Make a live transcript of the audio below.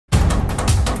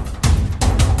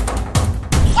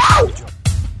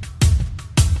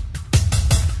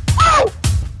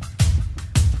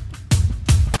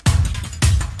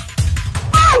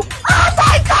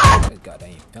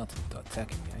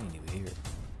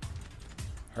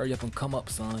Hurry up and come up,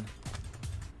 son.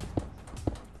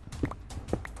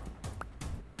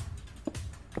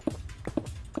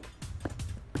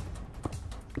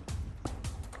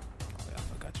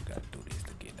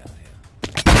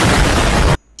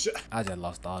 I just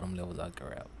lost all them levels I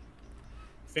grabbed.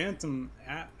 Phantom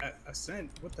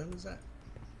Ascent. What the hell is that?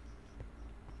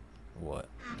 What?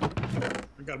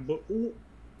 I got a book. Ooh,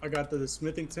 I got the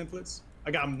smithing templates.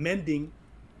 I got mending.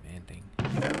 Mending.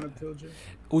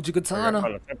 Uji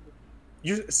Katana.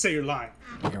 You say you're lying.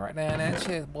 You're right there in that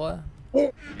chest, boy.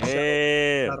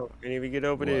 Damn. Can't even get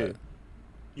over there.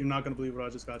 You're not gonna believe what I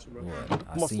just got you, bro. What?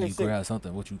 I seen you grab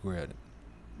something. What you grabbed?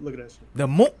 Look at that shit. The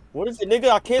moon. What is it, nigga?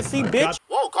 I can't see, bitch.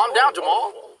 Whoa, calm down,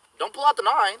 Jamal. Don't pull out the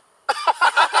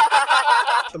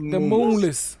 9. The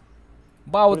moonless.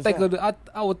 But I would think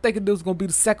I would think this was gonna be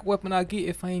the second weapon I get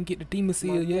if I ain't get the demon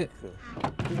seal yet.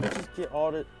 Did you just get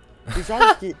all the? Did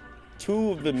y'all get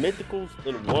 2 of the mythicals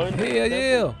in one? Hell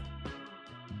yeah.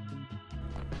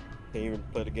 Can't even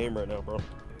play the game right now, bro.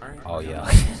 Oh yeah,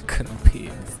 couldn't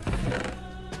be.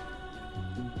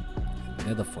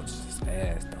 Nether Fortress is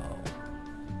ass, dog.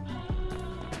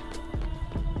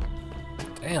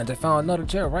 Damn, just found another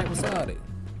chair right beside it.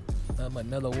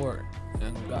 Another word.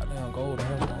 And goddamn gold to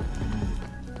her.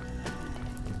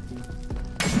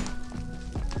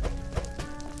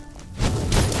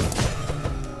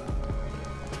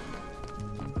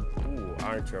 Ooh,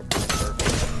 iron chair.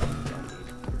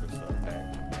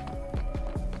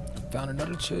 Found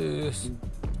another chest.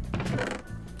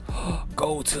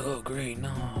 Gold to upgrade,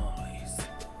 nice.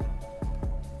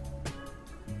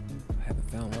 I haven't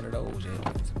found one of those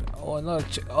yet. Oh,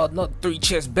 another 3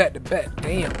 chests back to back.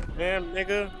 Damn. Damn,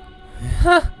 nigga.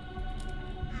 Huh.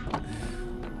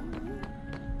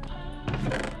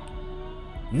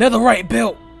 Netherite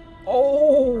belt.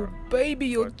 Oh,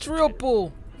 baby, a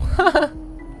triple.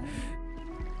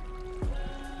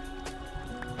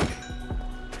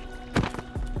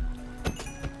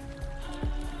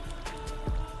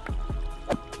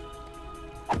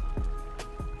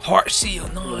 Heart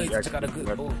shield, nice. I got a good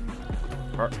bow.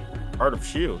 Heart of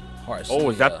shield. Heart shield. Oh,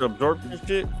 is that the absorption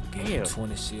shit? Damn.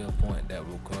 20 shield point that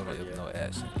will cover if no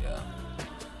action. Yeah.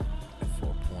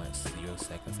 4 points, 0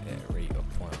 seconds at rate of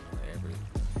point every.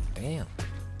 Damn.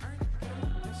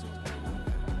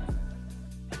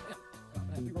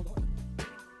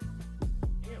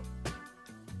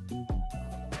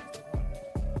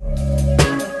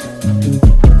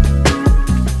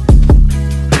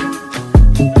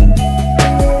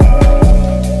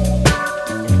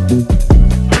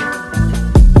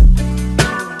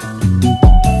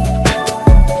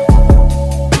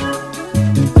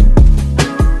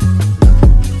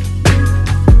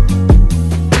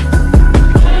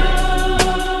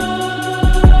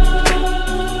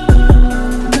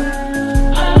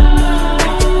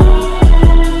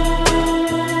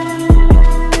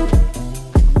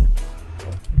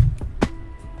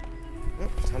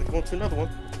 Another one.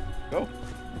 Go.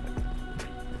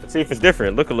 Let's see if it's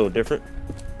different. Look a little different.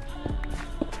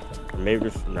 Or maybe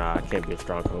it's, nah, it can't be a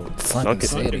stronghold. Sunken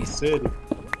City.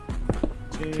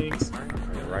 Jinx.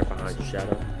 Right behind you,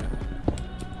 Shadow.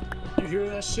 You hear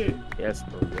that shit? Yes,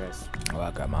 bro. Yes. Oh,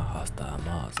 I got my hostile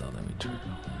mods, so let me turn it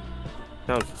on.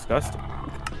 Sounds disgusting.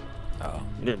 Oh.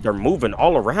 They're moving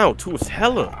all around too. It's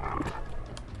hella.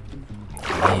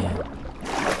 Man.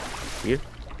 Here.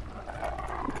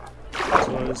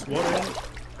 So there's water in it?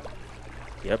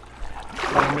 Yep.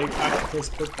 I make octopus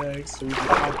foot bags so we can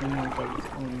pop in there like,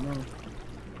 oh no.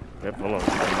 Yep, hold on.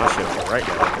 My shit's right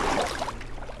now.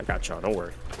 I got y'all, don't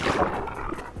worry.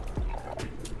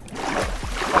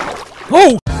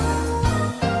 Oh!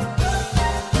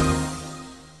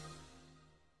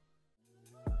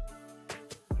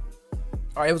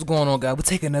 Alright, what's going on, guys? We're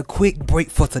taking a quick break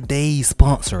for today's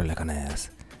sponsor, like an ass.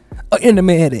 An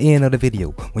enemy at the end of the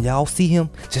video. When y'all see him,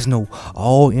 just know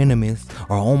all enemies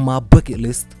are on my bucket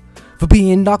list for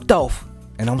being knocked off.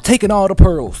 And I'm taking all the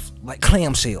pearls, like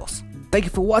clamshells. Thank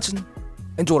you for watching.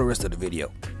 Enjoy the rest of the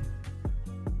video.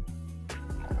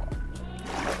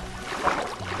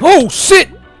 Oh, shit!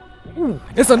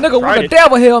 It's a nigga with a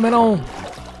devil helmet on.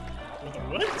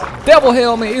 What? Devil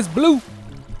helmet, it's blue.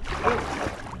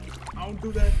 I don't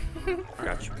do that. I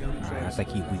got you. I think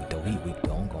he weak though. He weak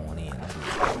though. I'm going in.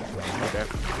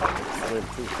 Swim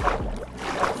too.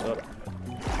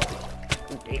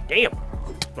 Ooh, damn.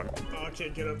 Oh, I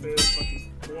can't get up there. There's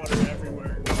fucking water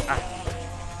everywhere.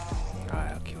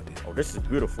 Alright, I'll kill this. Oh, this is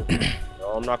beautiful. No,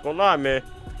 I'm not gonna lie, man.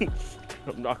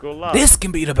 I'm not gonna lie. This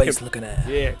can be the base looking at.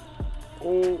 Yeah.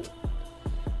 Oh.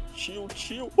 Chill,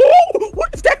 chill. Oh,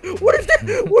 what is that? What is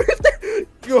that? What is that?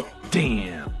 Yo.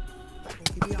 Damn.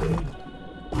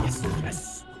 Yes,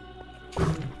 yes.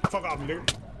 Fuck off, nigga.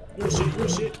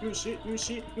 New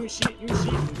shit.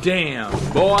 Damn,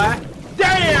 boy.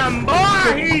 Damn,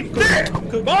 boy. He's thick.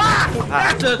 Boy,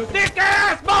 that's a thick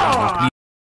ass boy.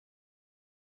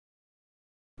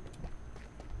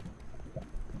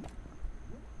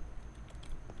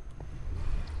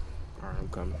 Alright, I'm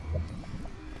coming.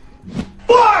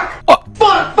 Fuck! Oh.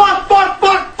 Fuck!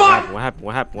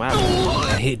 What happened? I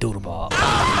hit Doodle Ball.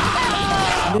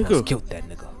 I almost killed that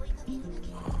nigga.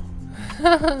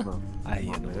 I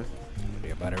hear no.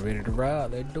 Everybody ready to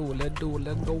ride? Let's do it. Let's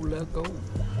go.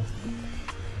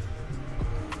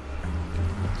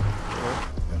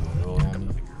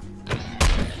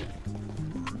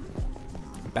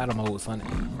 Battle mode, Sonic.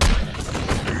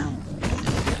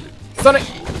 Sonic,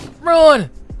 run!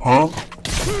 Huh?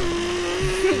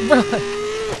 Run!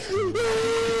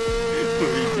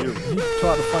 He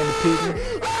tried to find the pigman.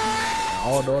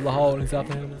 All the other holdings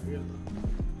after him.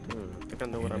 I think I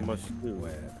know what I must do.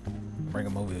 Bring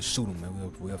him over here, shoot him,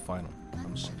 man. We'll find him.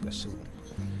 Let's shoot him.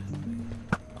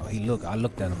 Oh, I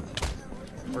looked at him.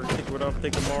 First kick without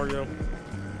thinking Mario.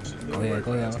 Go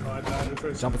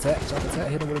ahead. Jump attack.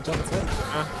 Hit him with a jump attack.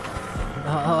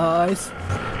 Nice.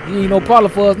 You ain't no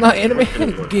problem for us, not enemy.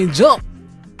 Getting jumped.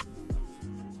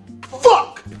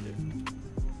 Fuck!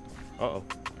 Uh-oh.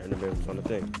 Enemy was on the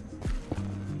thing.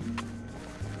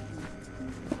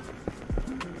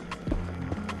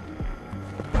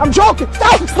 I'm joking!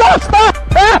 Stop!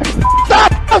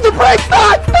 The brake!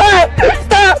 Stop!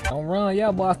 Don't run,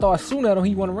 yeah, boy. I start shooting at him.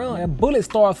 He wanna run, and bullets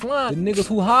start flying. The niggas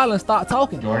who hollering start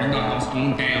talking. You already know I'm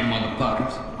schooling down,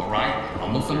 motherfuckers. Alright?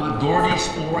 I'm looking at my Doherty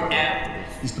Explorer app.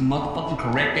 It's the motherfucking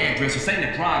correct address. This ain't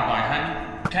a drive-by, honey.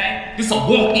 Okay? This a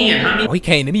walk-in, honey. Oh, he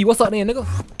came to me. What's up then, nigga?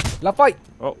 Let's fight.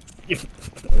 Oh.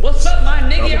 What's up, my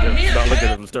nigga? I'm here. Stop looking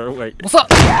at him, start wait. What's up?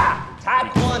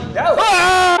 Taekwondo!